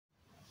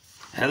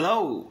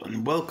Hello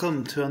and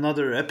welcome to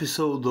another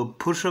episode of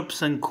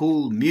Pushups and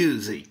Cool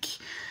Music.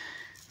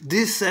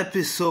 This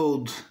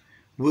episode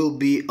will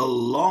be a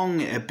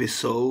long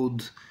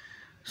episode,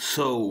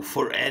 so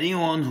for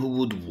anyone who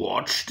would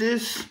watch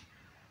this,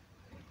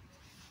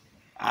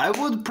 I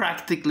would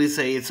practically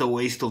say it's a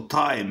waste of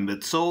time,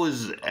 but so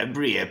is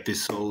every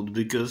episode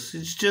because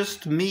it's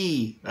just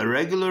me, a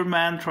regular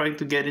man trying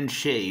to get in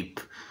shape,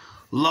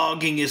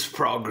 logging his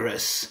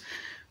progress.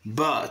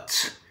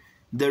 But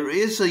there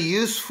is a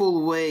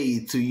useful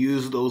way to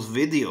use those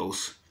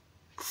videos.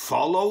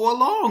 Follow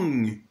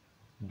along.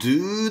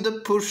 Do the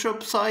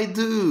push-ups I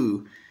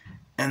do.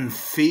 And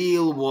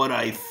feel what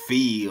I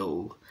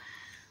feel.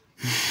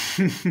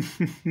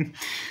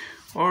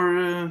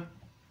 Or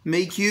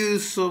make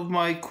use of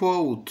my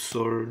quotes.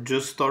 Or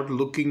just start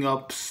looking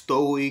up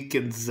Stoic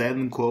and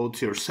Zen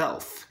quotes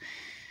yourself.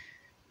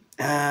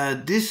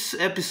 This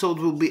episode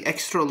will be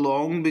extra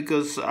long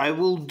because I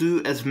will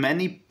do as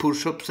many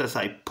push-ups as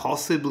I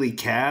possibly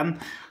can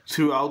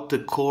throughout the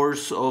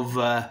course of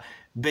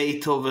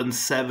Beethoven's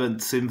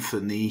 7th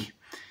Symphony.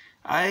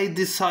 I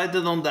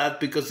decided on that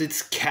because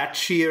it's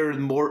catchier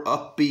and more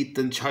upbeat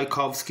than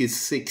Tchaikovsky's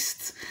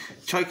 6th.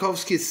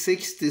 Tchaikovsky's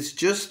 6th is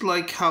just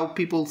like how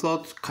people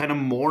thought, kind of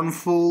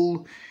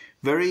mournful,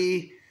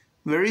 very,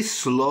 very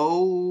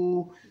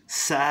slow,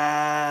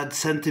 sad,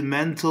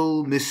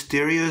 sentimental,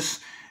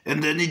 mysterious.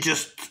 And then it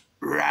just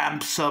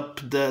ramps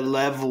up the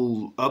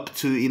level up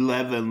to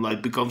 11,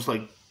 like becomes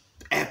like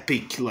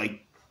epic,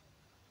 like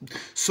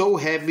so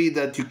heavy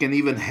that you can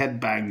even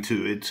headbang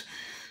to it.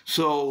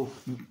 So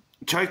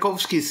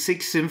Tchaikovsky's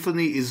 6th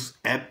Symphony is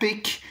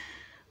epic,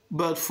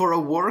 but for a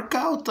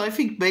workout, I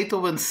think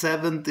Beethoven's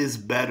 7th is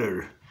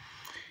better.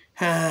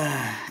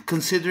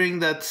 Considering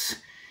that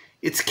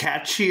it's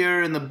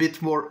catchier and a bit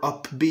more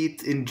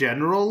upbeat in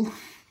general.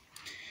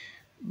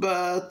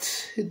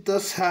 But it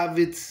does have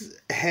its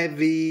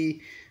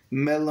heavy,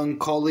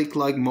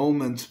 melancholic-like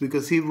moments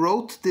because he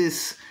wrote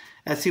this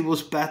as he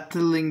was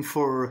battling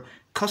for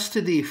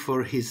custody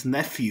for his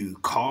nephew,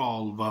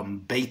 Karl Van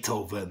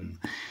Beethoven,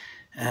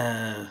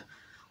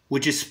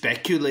 which is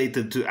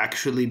speculated to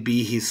actually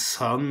be his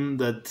son,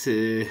 that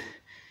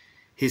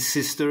his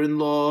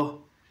sister-in-law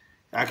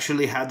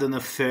actually had an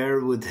affair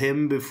with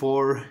him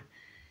before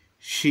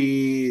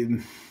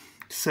she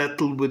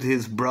settled with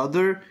his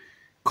brother,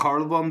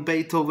 Karl van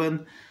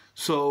Beethoven.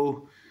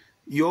 So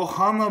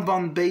Johanna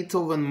van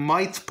Beethoven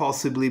might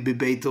possibly be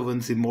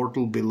Beethoven's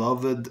immortal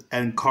beloved,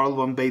 and Karl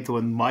van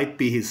Beethoven might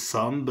be his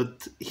son,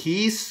 but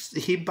he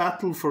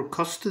battled for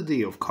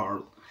custody of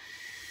Karl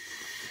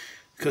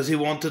because he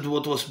wanted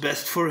what was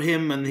best for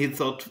him, and he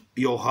thought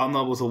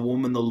Johanna was a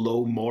woman of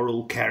low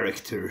moral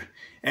character.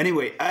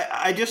 Anyway,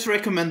 I just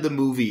recommend the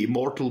movie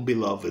Immortal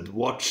Beloved.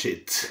 Watch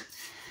it.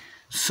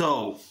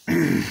 So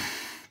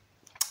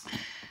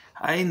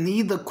I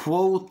need a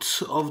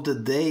quote of the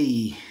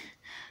day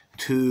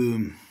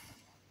to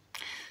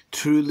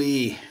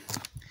truly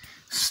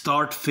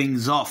start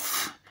things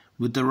off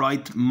with the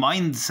right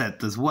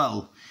mindset as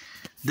well.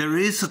 There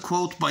is a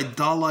quote by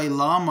Dalai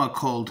Lama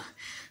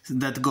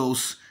that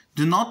goes,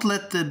 "Do not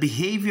let the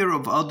behavior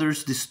of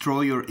others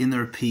destroy your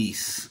inner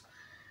peace."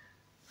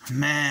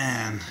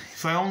 Man,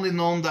 if I only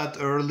known that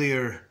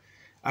earlier,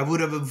 I would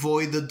have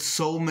avoided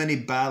so many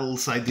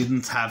battles I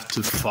didn't have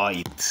to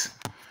fight.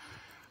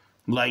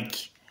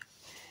 Like,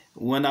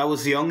 when I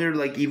was younger,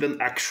 like even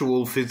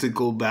actual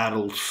physical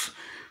battles.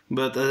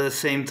 But at the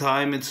same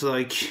time, it's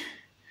like,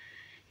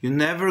 you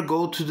never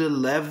go to the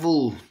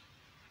level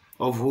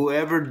of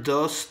whoever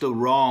does the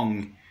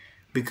wrong,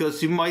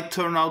 because you might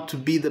turn out to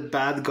be the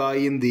bad guy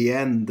in the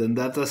end. And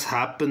that has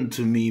happened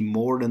to me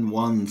more than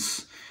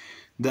once.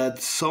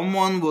 That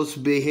someone was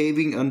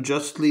behaving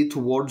unjustly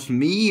towards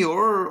me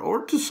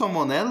or to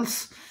someone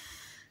else.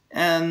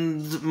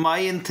 And my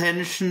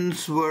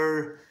intentions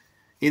were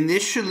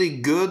initially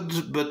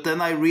good, but then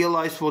I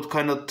realized what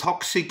kind of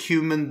toxic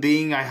human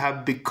being I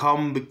have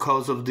become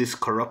because of this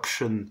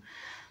corruption.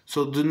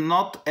 So do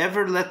not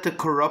ever let the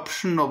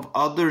corruption of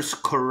others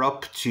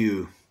corrupt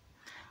you.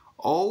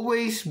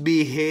 Always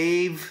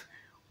behave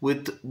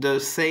with the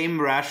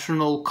same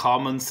rational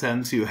common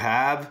sense you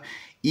have,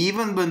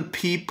 even when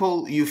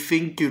people you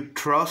think you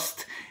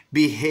trust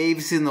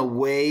behaves in a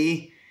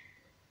way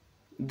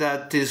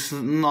that is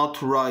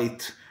not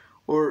right.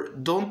 Or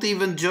don't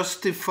even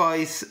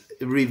justify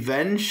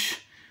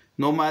revenge,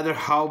 no matter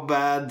how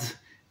bad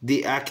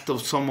the act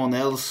of someone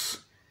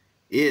else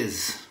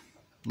is.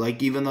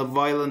 Like even a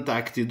violent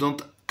act, you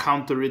don't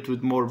counter it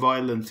with more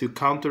violence. You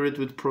counter it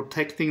with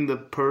protecting the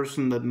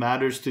person that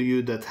matters to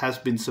you, that has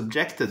been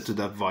subjected to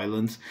that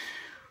violence,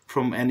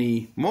 from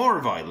any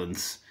more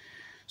violence.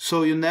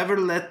 So you never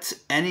let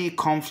any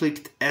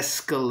conflict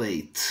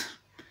escalate.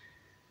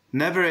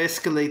 Never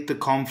escalate the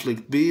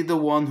conflict. Be the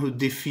one who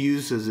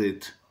diffuses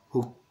it,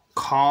 who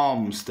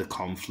calms the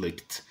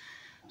conflict.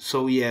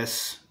 So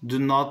yes, do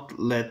not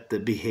let the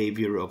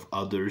behavior of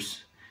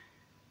others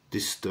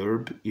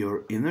disturb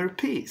your inner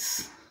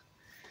peace.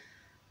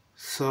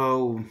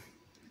 So,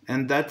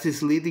 and that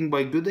is leading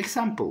by good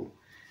example.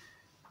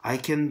 I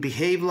can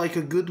behave like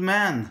a good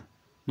man,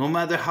 no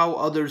matter how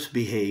others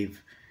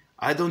behave.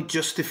 I don't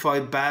justify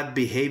bad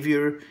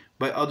behavior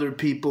by other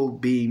people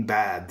being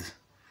bad.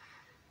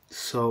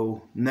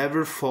 So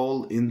never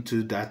fall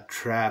into that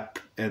trap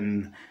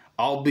and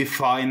I'll be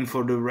fine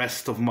for the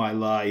rest of my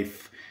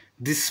life,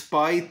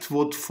 despite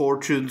what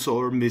fortunes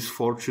or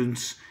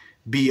misfortunes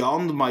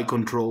beyond my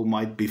control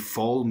might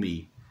befall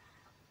me.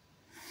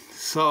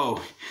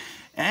 So,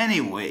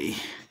 anyway,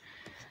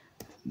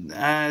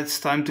 it's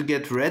time to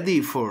get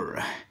ready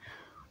for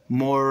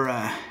more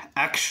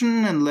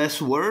action and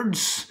less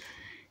words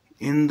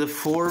in the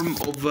form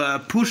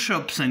of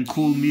push-ups and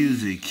cool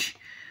music,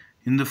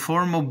 in the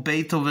form of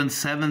Beethoven's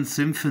 7th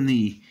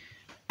Symphony,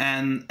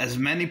 and as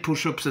many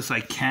push-ups as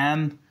I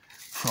can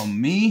from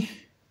me.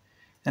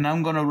 And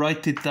I'm gonna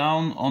write it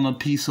down on a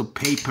piece of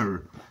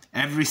paper,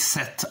 every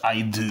set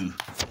I do,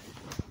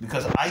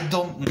 because I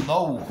don't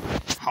know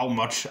how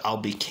much I'll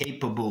be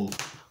capable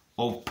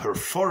of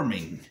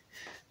performing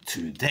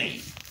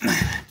today.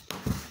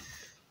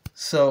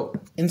 So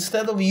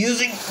instead of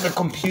using the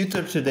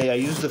computer today, I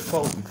use the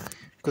phone,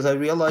 because I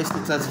realized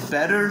it has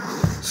better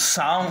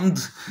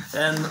sound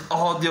and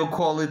audio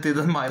quality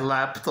than my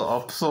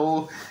laptop.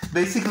 So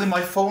basically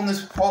my phone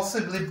is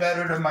possibly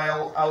better than my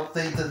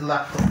outdated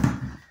laptop.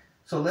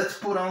 So let's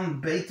put on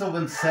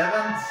Beethoven's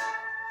 7th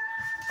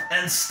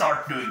and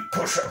start doing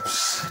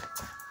push-ups.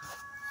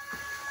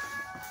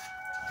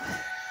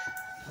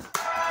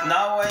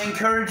 Now I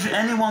encourage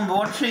anyone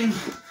watching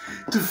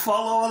to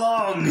follow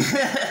along.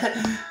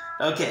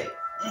 Okay,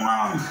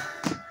 1,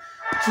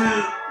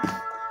 2,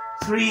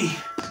 3,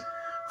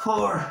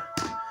 4,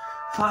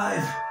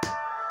 5,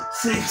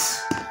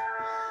 6,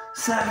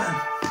 7,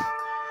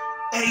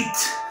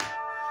 8,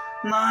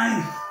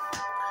 9,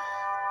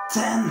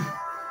 10,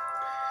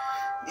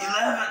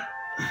 11,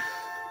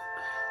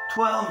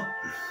 12,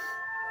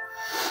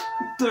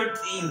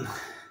 13,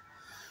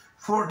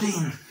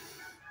 14,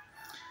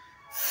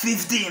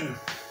 15,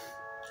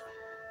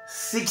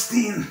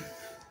 16,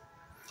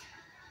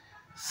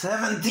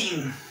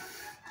 17,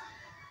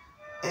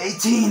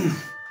 18,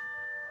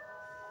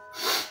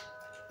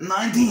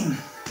 19,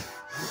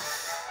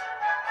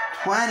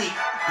 20,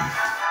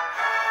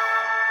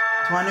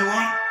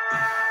 21,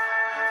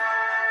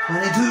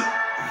 22,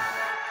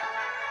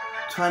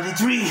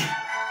 23,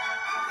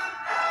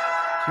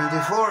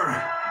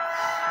 24,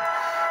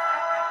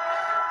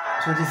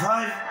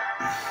 25,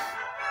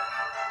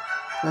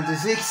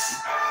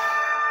 26,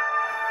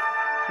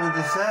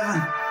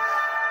 27,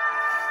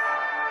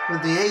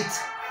 28,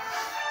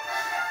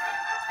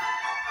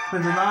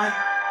 29,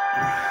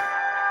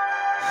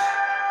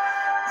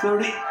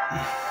 30,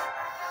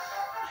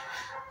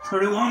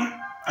 31,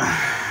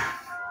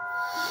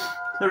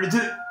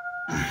 32,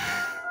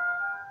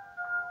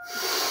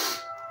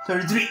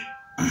 33,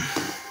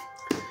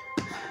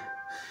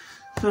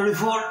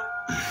 34,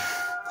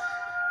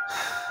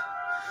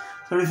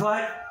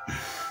 35,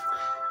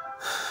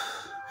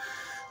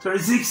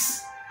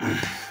 36,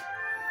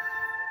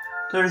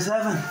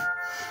 37,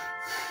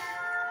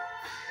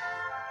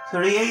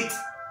 38,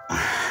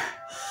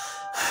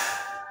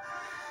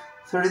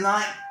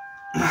 39,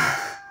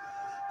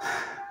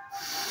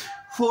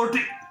 40,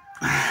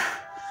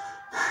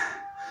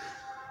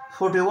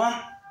 41,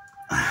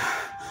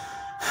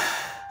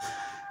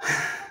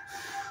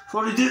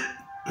 42,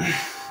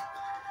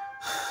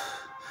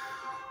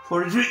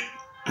 43,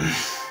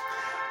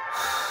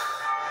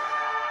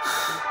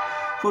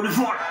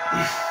 44,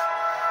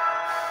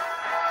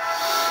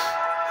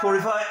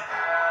 45,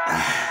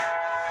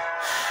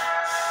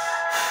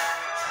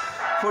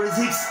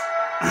 46,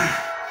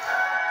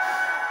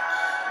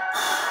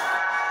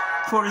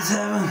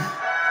 47,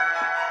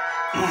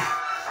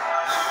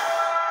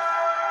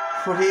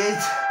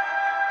 48,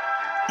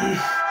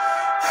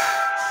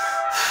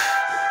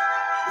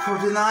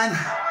 49,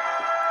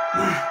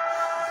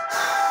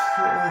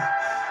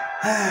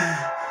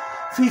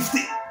 50,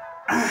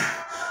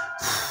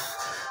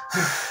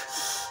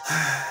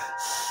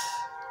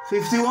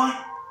 51,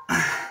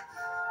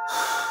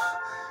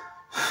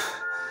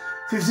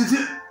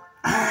 52,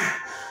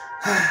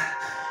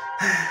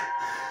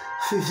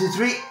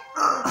 53,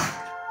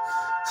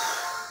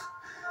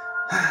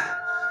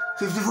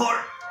 54,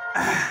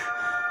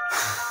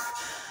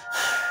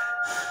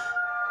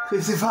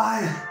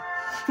 55,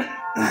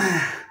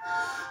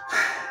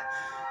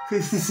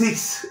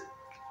 56,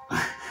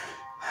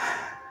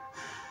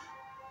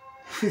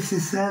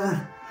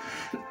 57,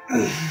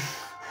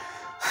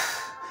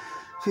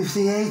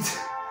 58,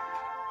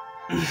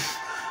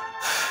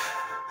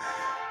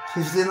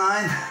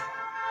 59,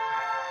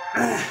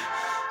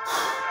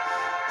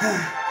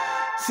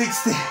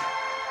 60,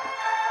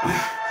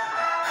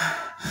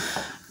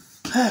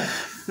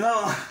 no,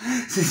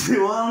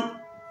 61,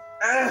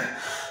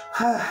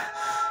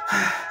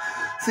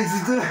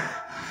 62,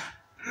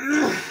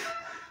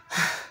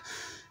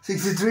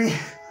 63,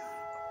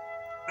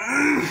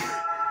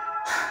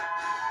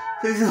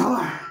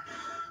 64,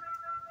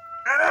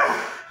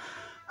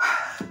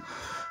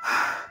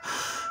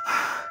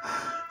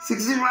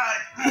 65,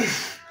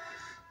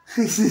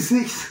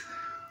 66,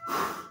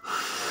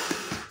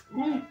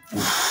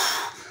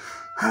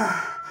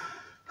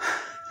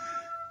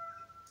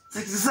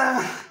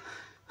 67,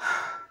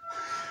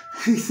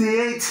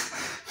 68,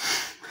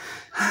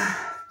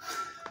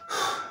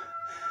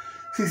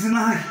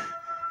 69,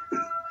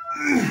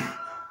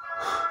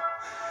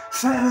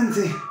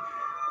 70.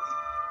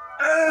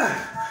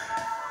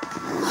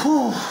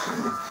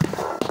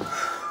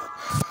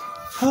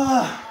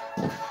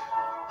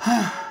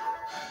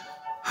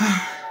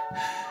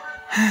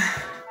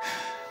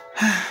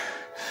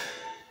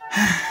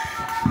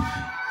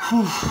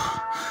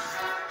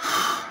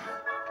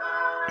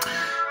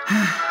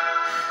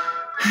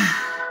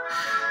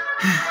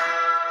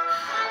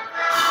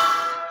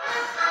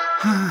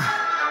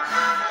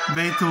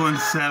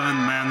 Beethoven's 7,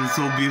 man, it's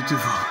so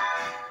beautiful.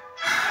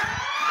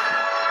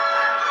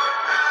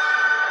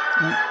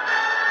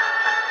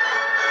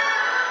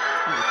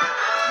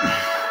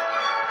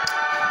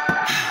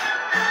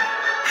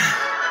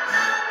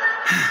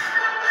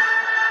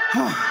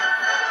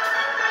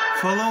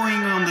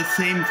 Following on the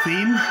same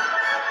theme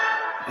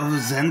of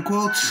Zen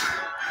quotes,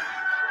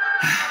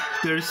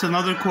 there is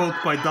another quote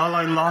by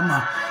Dalai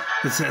Lama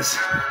that says,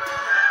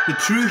 "The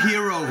true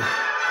hero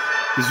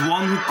is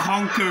one who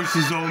conquers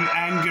his own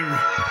anger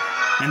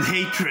and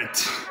hatred."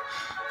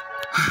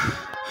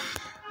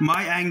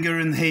 My anger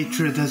and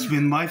hatred has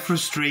been my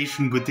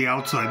frustration with the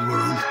outside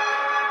world.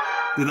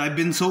 That I've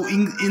been so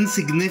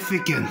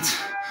insignificant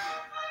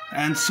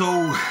and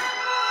so...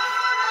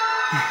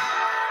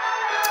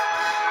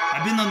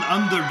 I've been an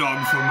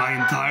underdog for my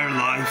entire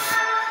life.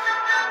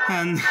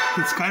 And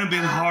it's kind of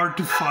been hard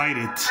to fight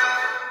it.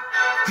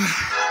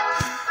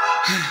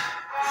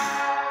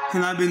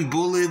 And I've been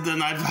bullied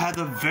and I've had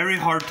a very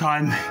hard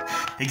time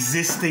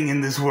existing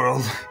in this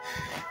world.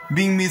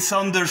 Being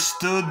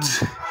misunderstood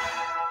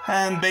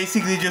and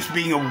basically just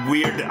being a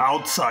weird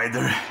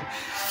outsider.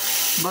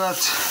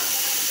 But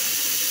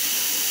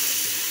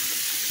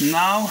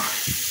now,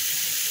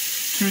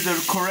 through the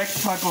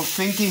correct type of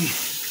thinking,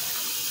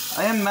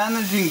 I am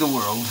managing the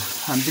world.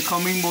 I'm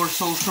becoming more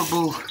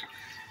sociable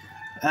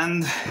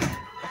and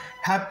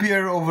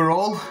happier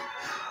overall.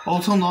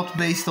 Also not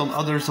based on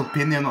others'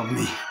 opinion on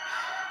me.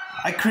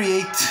 I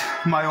create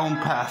my own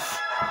path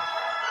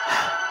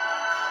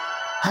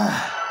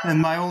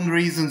and my own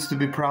reasons to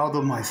be proud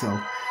of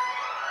myself.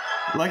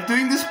 Like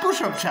doing this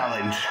push-up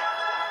challenge.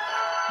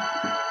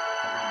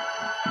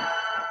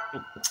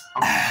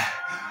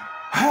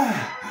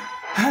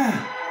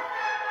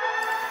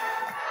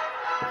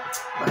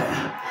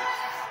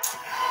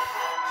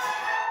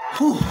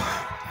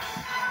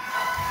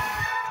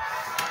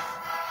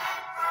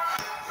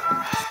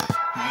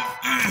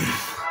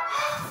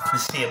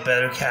 Let's see a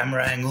better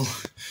camera angle.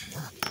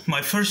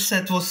 My first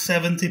set was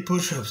 70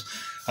 push-ups.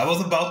 I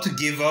was about to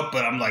give up,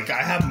 but I'm like,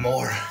 I have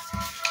more.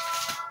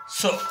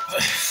 So,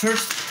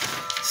 first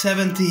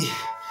 70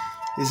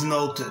 is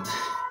noted.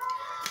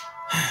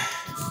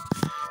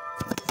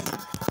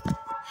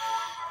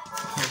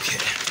 Okay.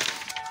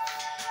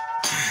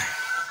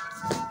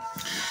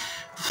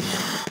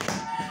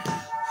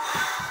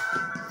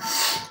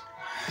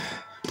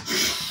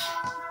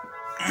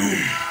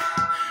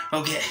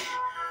 Okay.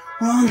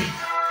 1,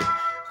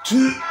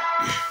 2,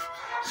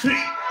 3,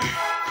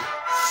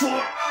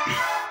 4,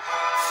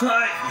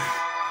 5,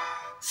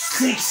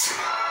 6,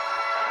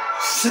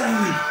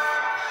 7,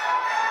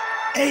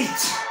 8,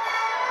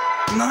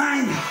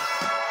 9,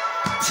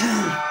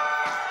 10,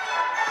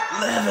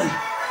 11,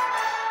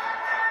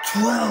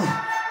 12,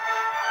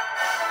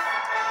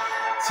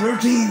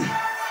 13,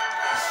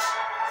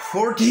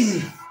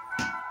 14,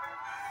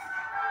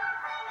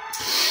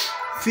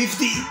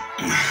 15,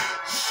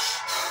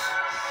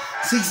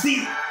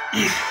 16,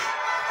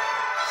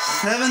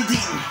 17,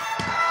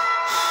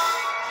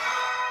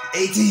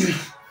 18,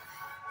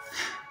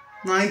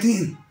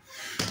 19,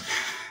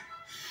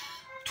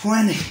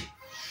 20,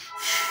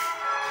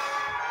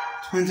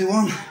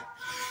 21,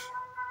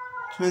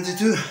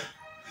 22,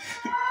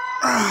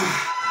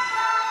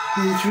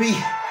 23,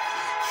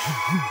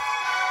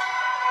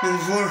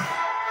 24,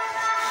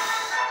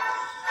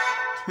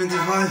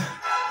 25,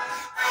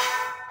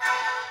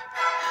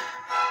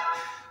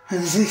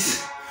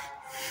 26,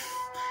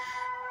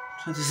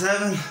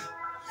 27,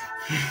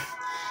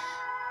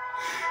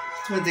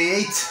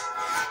 28,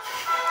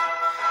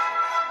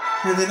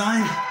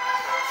 29,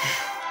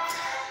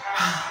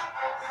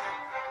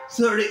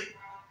 30.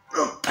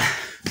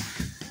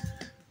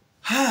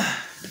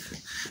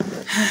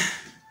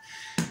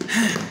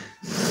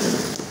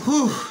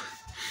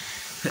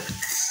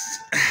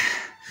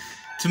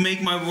 To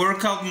make my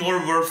workout more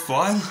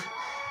worthwhile?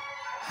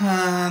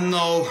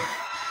 No,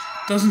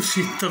 doesn't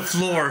fit the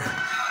floor.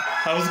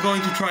 I was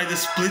going to try the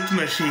split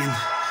machine,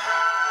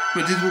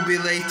 but it will be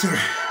later.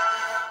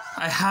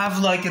 I have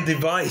like a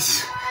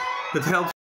device that helps